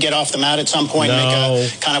Biden could get off the mat at some point, make a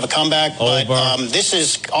kind of a comeback. But this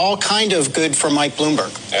is all kind of good for Mike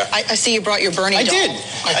Bloomberg. Yeah. I see you brought your Bernie doll. Did.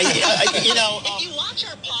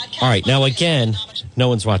 All right. Now, again, no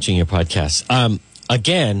one's watching your podcast.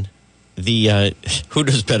 Again, the who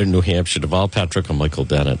does better in New Hampshire, Deval Patrick or Michael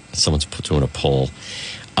Bennet? Someone's doing a poll.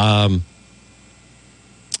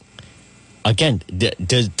 Again,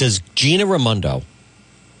 does Gina Raimondo,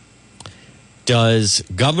 does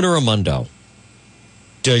Governor Raimondo,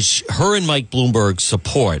 does her and Mike Bloomberg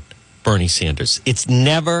support Bernie Sanders? It's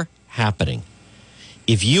never happening.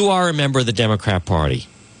 If you are a member of the Democrat Party,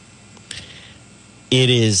 it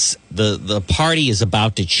is the party is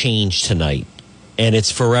about to change tonight, and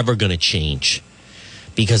it's forever going to change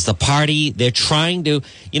because the party, they're trying to,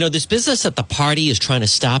 this business that the party is trying to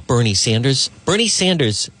stop Bernie Sanders. Bernie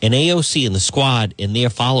Sanders and AOC and the squad and their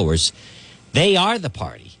followers, they are the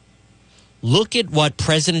party. Look at what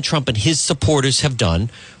President Trump and his supporters have done.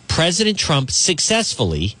 President Trump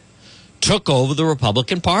successfully took over the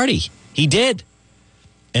Republican Party. He did.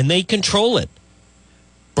 And they control it.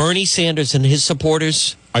 Bernie Sanders and his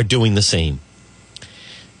supporters are doing the same.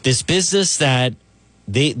 This business that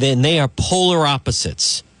they are polar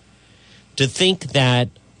opposites. To think that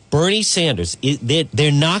Bernie Sanders,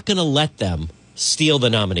 they're not going to let them steal the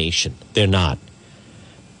nomination. They're not.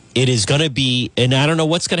 It is going to be, and I don't know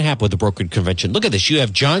what's going to happen with the brokered convention. Look at this. You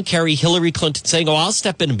have John Kerry, Hillary Clinton saying, I'll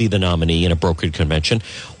step in and be the nominee in a brokered convention.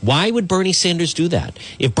 Why would Bernie Sanders do that?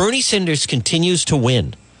 If Bernie Sanders continues to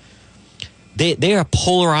win, they are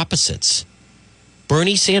polar opposites.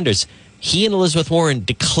 Bernie Sanders, he and Elizabeth Warren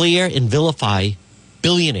declare and vilify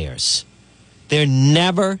billionaires. They're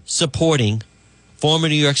never supporting former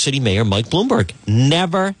New York City Mayor Mike Bloomberg.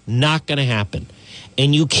 Never, not going to happen.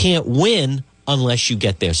 And you can't win unless you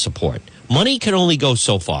get their support. Money can only go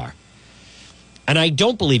so far. And I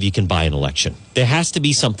don't believe you can buy an election. There has to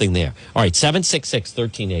be something there. All right,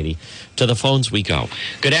 766-1380. To the phones we go.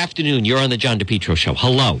 Good afternoon. You're on the John DePietro Show.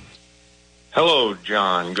 Hello. Hello,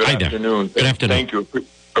 John. Good afternoon. Good afternoon. Thank you.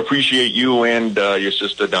 Appreciate you and your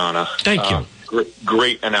sister Donna. Thank you.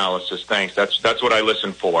 Great analysis. Thanks. That's what I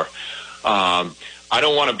listen for. I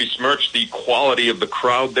don't want to besmirch the quality of the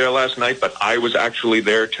crowd there last night, but I was actually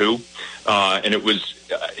there too, and it was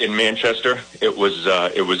in Manchester. It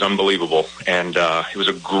was unbelievable, and it was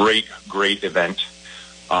a great event.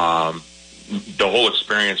 The whole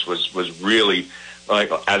experience was really,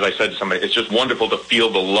 like, as I said to somebody, it's just wonderful to feel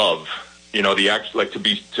the love. The act, like to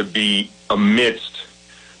be amidst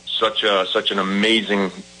such an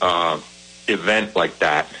amazing event like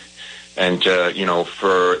that, and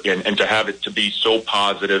and to have it to be so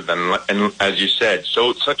positive and as you said,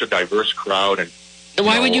 such a diverse crowd. And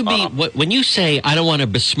why would you be when you say I don't want to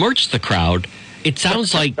besmirch the crowd? It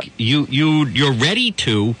sounds like you're ready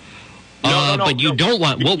to, but you don't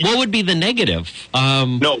want. What would be the negative?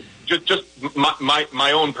 No, just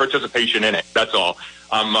my own participation in it. That's all.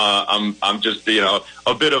 I'm just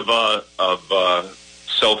a bit of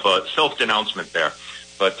self denouncement there,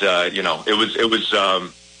 but it was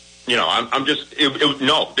I'm just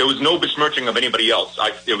no, there was no besmirching of anybody else.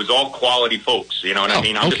 It was all quality folks. You know what I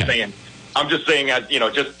mean? I'm just saying as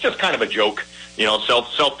just kind of a joke.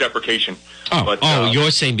 Self deprecation.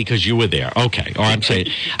 You're saying because you were there. Okay. Or I'm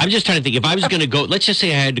just trying to think if I was going to go. Let's just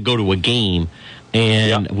say I had to go to a game.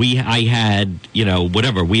 And I had,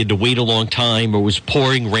 whatever. We had to wait a long time, or it was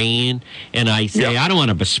pouring rain. And I say, I don't want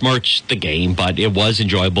to besmirch the game, but it was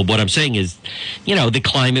enjoyable. What I'm saying is, the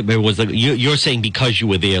climate was. You're saying because you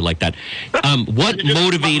were there like that. What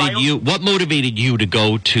motivated you? What motivated you to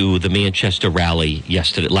go to the Manchester rally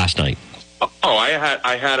last night? Oh,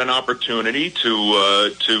 I had an opportunity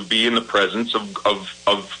to be in the presence of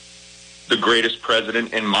the greatest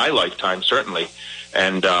president in my lifetime, certainly.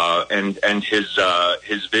 And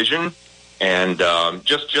his vision, and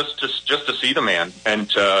just to see the man, and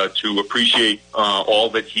to appreciate all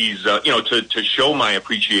that he's to show my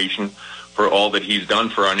appreciation for all that he's done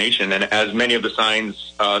for our nation. And as many of the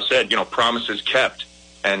signs said, promises kept.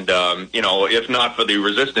 And if not for the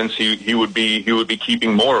resistance, he would be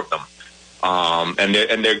keeping more of them. and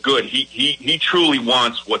they're good. He truly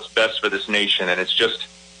wants what's best for this nation, and it's just,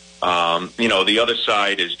 the other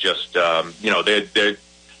side is just, they're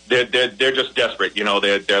just desperate.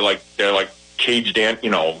 They're like caged in.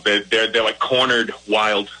 They're like cornered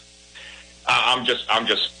wild.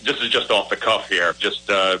 This is just off the cuff here. Just,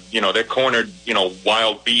 they're cornered,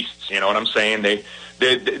 wild beasts. You know what I'm saying? They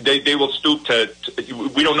will stoop to,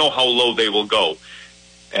 we don't know how low they will go.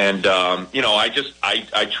 And,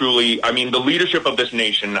 I truly, the leadership of this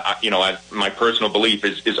nation, my personal belief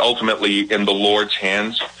is ultimately in the Lord's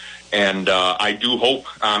hands. And, I do hope,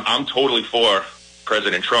 I'm totally for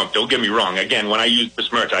President Trump. Don't get me wrong. Again, when I used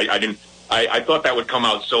besmirch, I thought that would come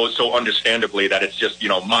out so understandably that it's just,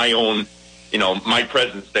 my own, my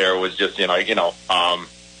presence there was just,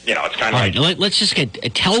 it's kind of like. Let's just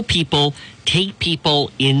take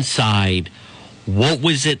people inside. What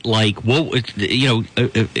was it like? What was,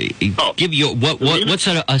 give you what's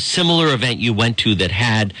a similar event you went to that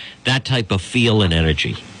had that type of feel and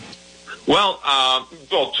energy? Well,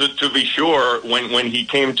 to be sure, when he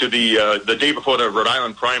came to the day before the Rhode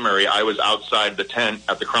Island primary, I was outside the tent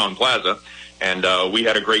at the Crown Plaza, and we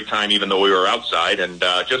had a great time, even though we were outside, and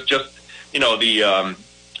the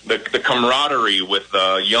camaraderie with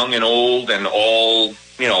young and old and all,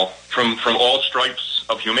 from all stripes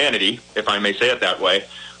of humanity, if I may say it that way,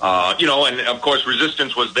 and of course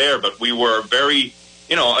resistance was there, but we were very,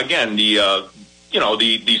 again, the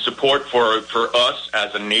support for us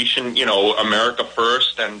as a nation, America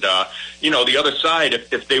first, and the other side,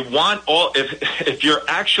 if they want if you're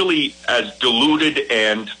actually as deluded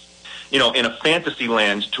and in a fantasy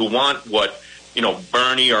land to want what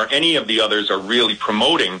Bernie or any of the others are really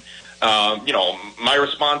promoting, my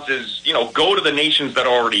response is, go to the nations that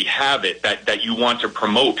already have it, that you want to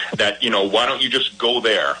promote, that, why don't you just go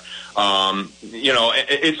there?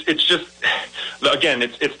 It's just, again,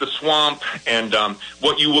 it's the swamp, and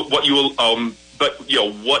what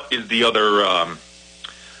is the other,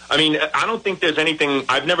 I don't think there's anything,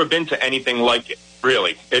 I've never been to anything like it,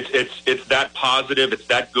 really. It's that positive, it's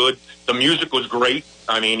that good. The music was great.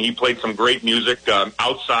 He played some great music,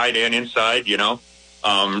 outside and inside, it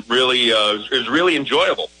was really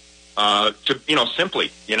enjoyable, simply,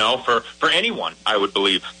 for anyone, I would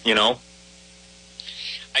believe,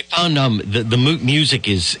 I found the music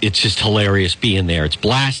it's just hilarious being there. It's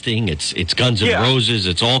blasting. It's Guns N' Roses.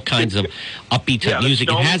 It's all kinds of upbeat type music.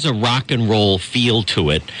 It has a rock and roll feel to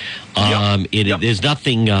it. There's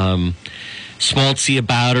nothing schmaltzy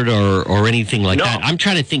about it or anything like that. I'm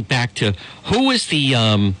trying to think back to who was the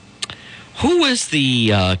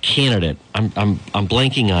candidate. I'm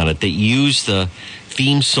blanking on it that used the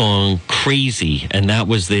theme song "Crazy," and that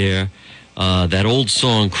was their. That old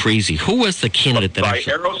song "Crazy." Who was the candidate that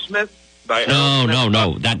Aerosmith?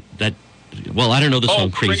 No. That. Well, I don't know the song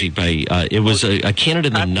 "Crazy" by. It was a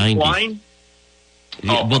candidate in the '90s.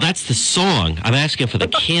 Well, that's the song. I'm asking for the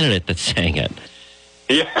candidate that sang it.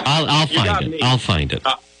 Yeah, I'll find it. I'll find it.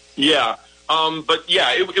 It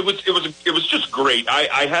was just great.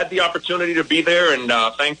 I had the opportunity to be there, and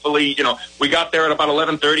thankfully, we got there at about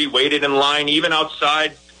 11:30. Waited in line, even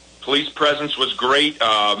outside. Police presence was great.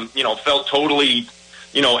 Felt totally,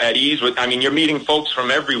 at ease with. You're meeting folks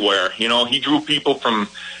from everywhere. He drew people from,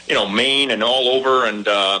 Maine and all over, and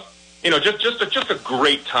just a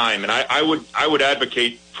great time. And I would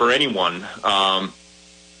advocate for anyone,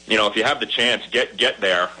 if you have the chance, get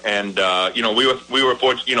there. And we were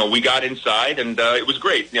fortunate. We got inside, and it was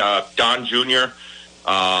great. Don Jr.,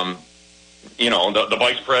 the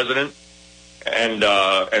vice president. And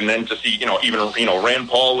then to see, even Rand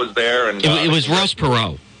Paul was there, and it was Ross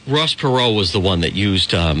Perot. Ross Perot was the one that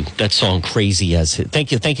used that song "Crazy" as his,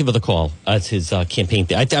 thank you for the call, as his campaign.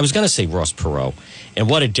 I was going to say Ross Perot, and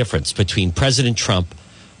what a difference between President Trump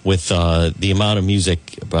with the amount of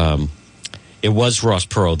music. It was Ross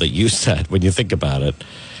Perot that used that when you think about it.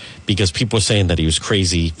 Because people were saying that he was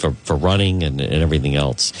crazy for running and everything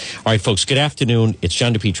else. All right, folks, good afternoon. It's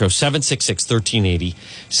John DePietro, 766-1380,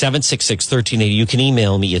 766-1380. You can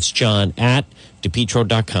email me. It's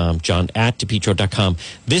john@depetro.com, john@depetro.com.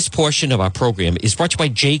 This portion of our program is brought to you by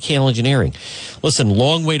JKL Engineering. Listen,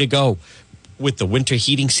 long way to go with the winter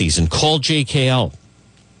heating season. Call JKL.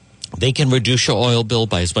 They can reduce your oil bill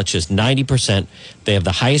by as much as 90%. They have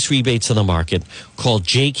the highest rebates in the market. Call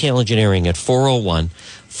JKL Engineering at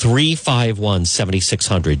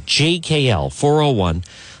 401-351-7600. JKL,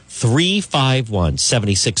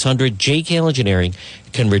 401-351-7600. JKL Engineering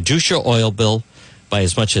can reduce your oil bill by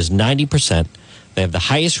as much as 90%. They have the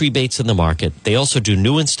highest rebates in the market. They also do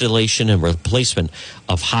new installation and replacement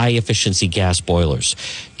of high-efficiency gas boilers.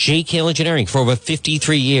 JKL Engineering for over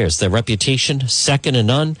 53 years. Their reputation, second to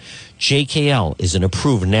none. JKL is an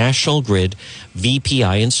approved National Grid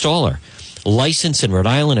VPI installer. Licensed in Rhode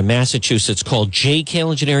Island and Massachusetts. Call JKL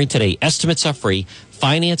Engineering today. Estimates are free.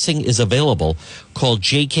 Financing is available. Call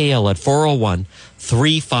JKL at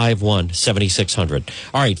 401-351-7600.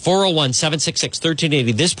 All right,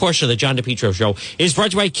 401-766-1380. This portion of the John DePietro Show is brought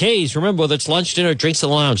to you by K's. Remember, whether it's lunch, dinner, drinks in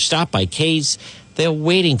the lounge, stop by K's. They're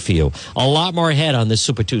waiting for you. A lot more ahead on this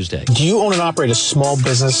Super Tuesday. Do you own and operate a small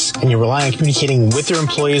business and you rely on communicating with your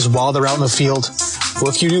employees while they're out in the field? Well,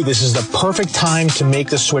 if you do, this is the perfect time to make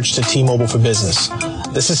the switch to T-Mobile for Business.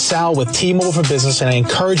 This is Sal with T-Mobile for Business, and I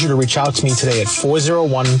encourage you to reach out to me today at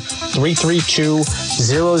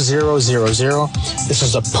 401-332-0000. This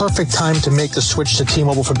is the perfect time to make the switch to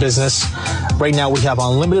T-Mobile for Business. Right now, we have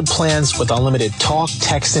unlimited plans with unlimited talk,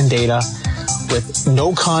 text, and data. With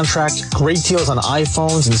no contract, great deals on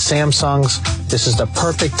iPhones and Samsungs. This is the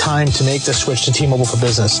perfect time to make the switch to T-Mobile for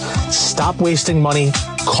Business. Stop wasting money.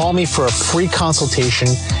 Call me for a free consultation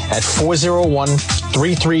at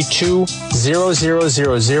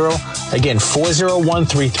 401-332-0000. Again,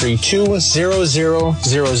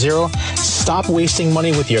 401-332-0000. Stop wasting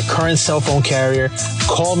money with your current cell phone carrier.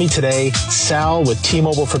 Call me today, Sal with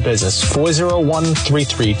T-Mobile for Business,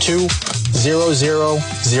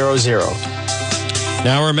 401-332-0000.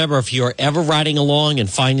 Now remember, if you're ever riding along and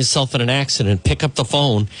find yourself in an accident, pick up the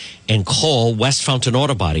phone and call West Fountain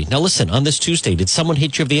Auto Body. Now listen, on this Tuesday, did someone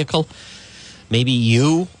hit your vehicle? Maybe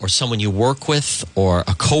you or someone you work with or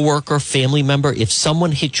a coworker, family member. If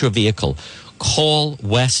someone hit your vehicle, call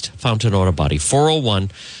West Fountain Auto Body,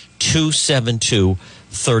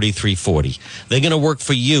 401-272-3340. They're going to work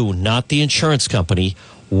for you, not the insurance company.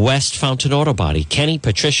 West Fountain Auto Body. Kenny,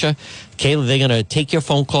 Patricia, Kayla, they're going to take your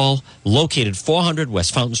phone call, located 400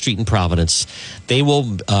 West Fountain Street in Providence. They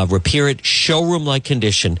will repair it, showroom-like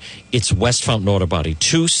condition. It's West Fountain Auto Body,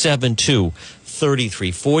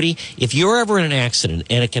 272-3340. If you're ever in an accident,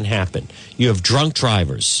 and it can happen, you have drunk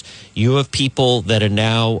drivers, you have people that are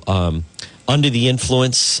now under the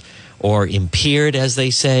influence or impaired, as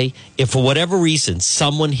they say. If for whatever reason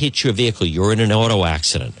someone hits your vehicle, you're in an auto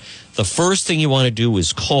accident, the first thing you want to do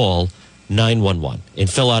is call 911 and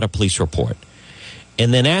fill out a police report.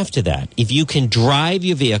 And then after that, if you can drive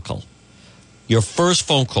your vehicle, your first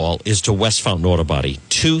phone call is to West Fountain Auto Body,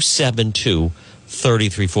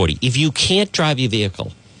 272-3340. If you can't drive your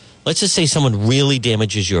vehicle, let's just say someone really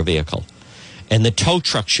damages your vehicle and the tow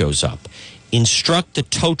truck shows up, instruct the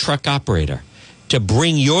tow truck operator to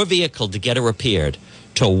bring your vehicle to get it repaired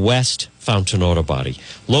to West Fountain Auto Body,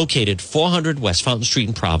 located 400 West Fountain Street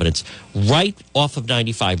in Providence, right off of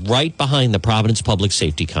 95, right behind the Providence Public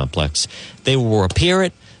Safety Complex. They will repair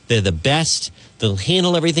it. They're the best. They'll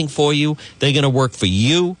handle everything for you. They're going to work for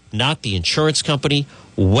you, not the insurance company.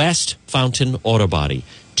 West Fountain Auto Body,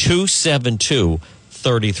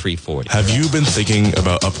 272-3340. Have you been thinking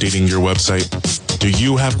about updating your website? Do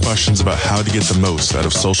you have questions about how to get the most out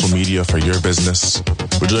of social media for your business?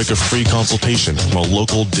 Would you like a free consultation from a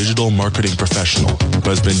local digital marketing professional who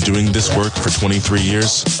has been doing this work for 23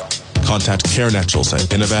 years? Contact Karen Etchels at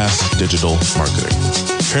Innovast Digital Marketing.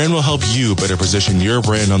 Karen will help you better position your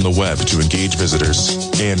brand on the web to engage visitors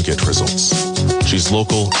and get results. She's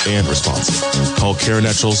local and responsive. Call Karen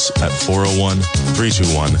Etchels at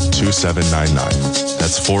 401-321-2799.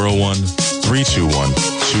 That's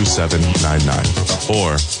 401-321-2799.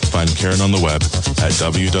 Or find Karen on the web at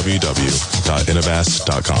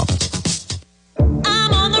www.innovast.com.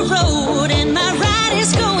 I'm on the road and my ride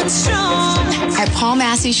is going strong. At Paul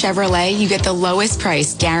Massey Chevrolet, you get the lowest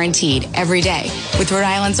price guaranteed every day with Rhode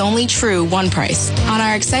Island's only true one price on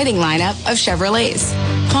our exciting lineup of Chevrolets.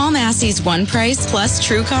 Paul Massey's one price plus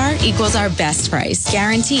True Car equals our best price,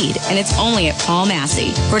 guaranteed, and it's only at Paul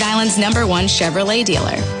Massey, Rhode Island's #1 Chevrolet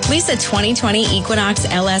dealer. Lease a 2020 Equinox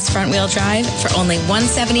LS front-wheel drive for only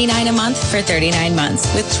 $179 a month for 39 months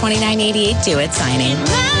with $29.88 due at signing.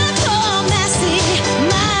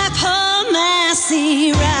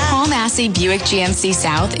 Paul Massey Buick GMC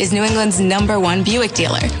South is New England's #1 Buick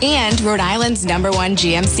dealer and Rhode Island's #1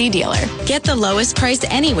 GMC dealer. Get the lowest price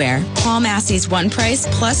anywhere. Paul Massey's one price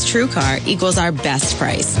plus True Car equals our best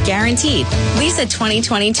price, guaranteed. Lease a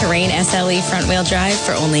 2020 Terrain SLE front-wheel drive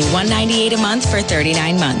for only $198 a month for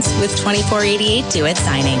 39 months with $24.88 due at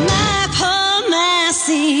signing.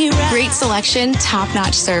 Great selection,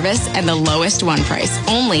 top-notch service, and the lowest one price.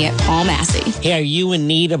 Only at Paul Massey. Hey, are you in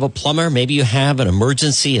need of a plumber? Maybe you have an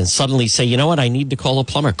emergency and suddenly say, you know what, I need to call a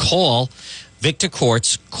plumber. Call Victor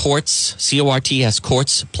Quartz, C-O-R-T-S,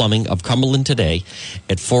 Quartz Plumbing of Cumberland today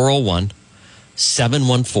at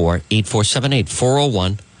 401-714-8478.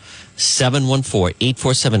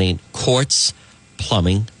 401-714-8478. Quartz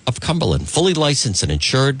Plumbing of Cumberland. Fully licensed and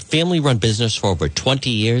insured, family-run business for over 20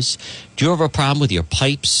 years. Do you have a problem with your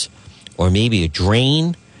pipes or maybe a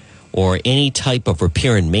drain or any type of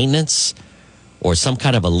repair and maintenance or some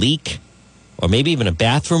kind of a leak or maybe even a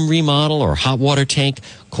bathroom remodel or hot water tank?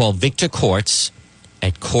 Call Victor Quartz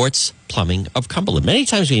at Quartz Plumbing of Cumberland. Many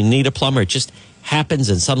times when you need a plumber, it just happens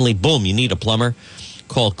and suddenly, boom, you need a plumber.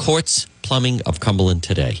 Call Quartz Plumbing of Cumberland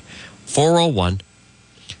today.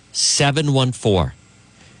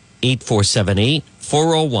 401-714-8478.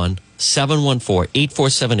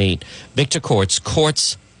 401-714-8478. Victor Quartz,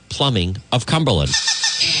 Quartz Plumbing of Cumberland.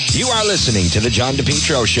 You are listening to The John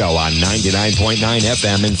DePietro Show on 99.9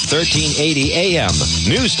 FM and 1380 AM.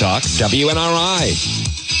 News Talk WNRI.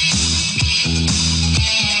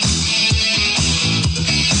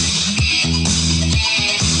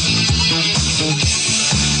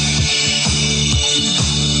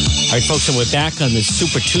 All right, folks, and we're back on this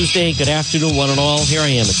Super Tuesday. Good afternoon, one and all. Here I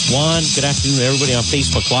am. It's Juan. Good afternoon to everybody on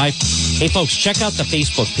Facebook Live. Hey, folks, check out the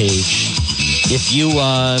Facebook page. If you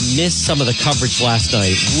missed some of the coverage last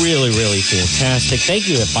night, really, really fantastic. Thank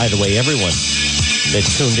you, by the way, everyone that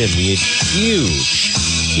tuned in. We had huge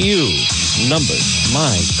numbers.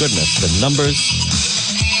 My goodness, the numbers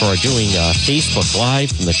for doing Facebook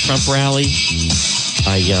Live from the Trump rally.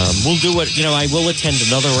 We'll do it. I will attend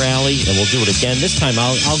another rally, and we'll do it again. This time,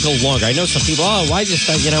 I'll go longer. I know some people. Why just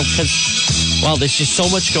because there's just so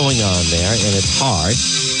much going on there, and it's hard.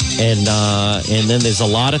 And then there's a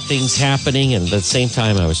lot of things happening, and at the same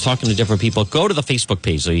time, I was talking to different people. Go to the Facebook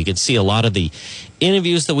page so you can see a lot of the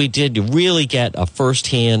interviews that we did. You really get a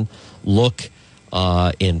firsthand look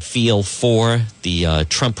and feel for the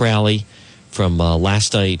Trump rally from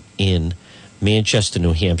last night in Manchester,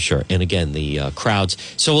 New Hampshire, and again, the crowds.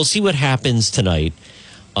 So we'll see what happens tonight.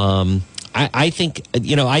 I think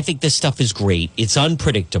this stuff is great. It's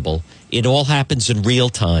unpredictable. It all happens in real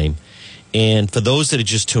time. And for those that are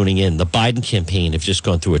just tuning in, the Biden campaign have just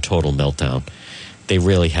gone through a total meltdown. They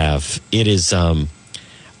really have. It is,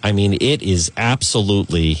 it is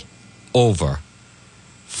absolutely over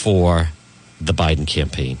for the Biden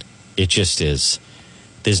campaign. It just is.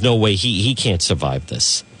 There's no way he can't survive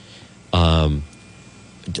this. Former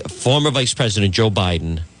Vice President Joe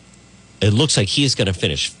Biden, it looks like he is going to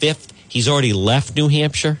finish fifth. He's already left New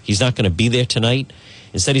Hampshire. He's not going to be there tonight.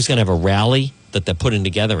 Instead, he's going to have a rally that they're putting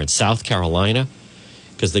together in South Carolina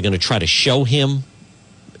because they're going to try to show him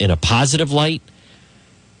in a positive light.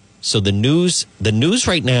 So the news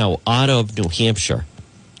right now out of New Hampshire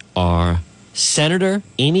are Senator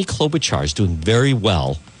Amy Klobuchar is doing very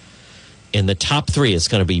well. In the top three, it's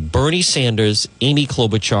going to be Bernie Sanders, Amy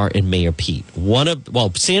Klobuchar, and Mayor Pete.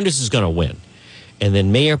 Sanders is going to win. And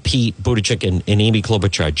then Mayor Pete Buttigieg and Amy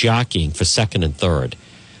Klobuchar jockeying for second and third.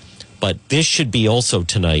 But this should be also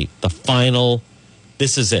tonight, the final.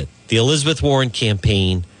 This is it. The Elizabeth Warren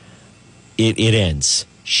campaign, it ends.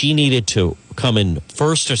 She needed to come in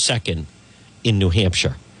first or second in New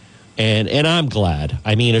Hampshire. And I'm glad.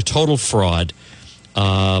 I mean, a total fraud.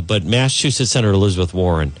 But Massachusetts Senator Elizabeth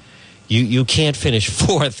Warren, you can't finish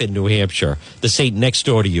fourth in New Hampshire, the state next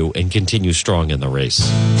door to you, and continue strong in the race.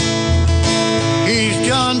 He's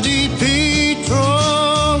John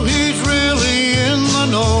DePietro. He's really in the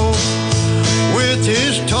know with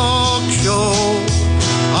his talk show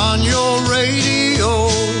on your radio.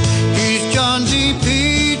 He's John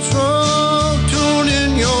DePietro. Tune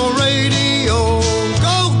in your radio.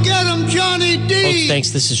 Go get him, Johnny D. Folks, thanks.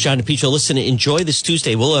 This is John DePietro. Listen, enjoy this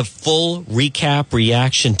Tuesday. We'll have full recap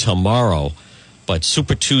reaction tomorrow, but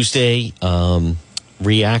Super Tuesday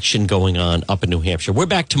reaction going on up in New Hampshire. We're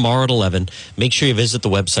back tomorrow at 11. Make sure you visit the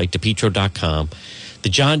website, DePietro.com. The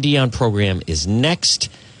John Dion program is next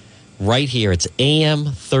right here. It's AM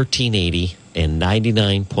 1380 and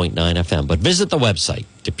 99.9 FM. But visit the website,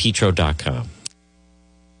 DePietro.com.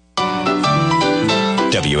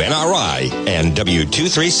 WNRI and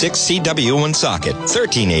W236CW Woonsocket,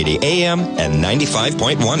 1380 AM and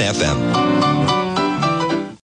 95.1 FM.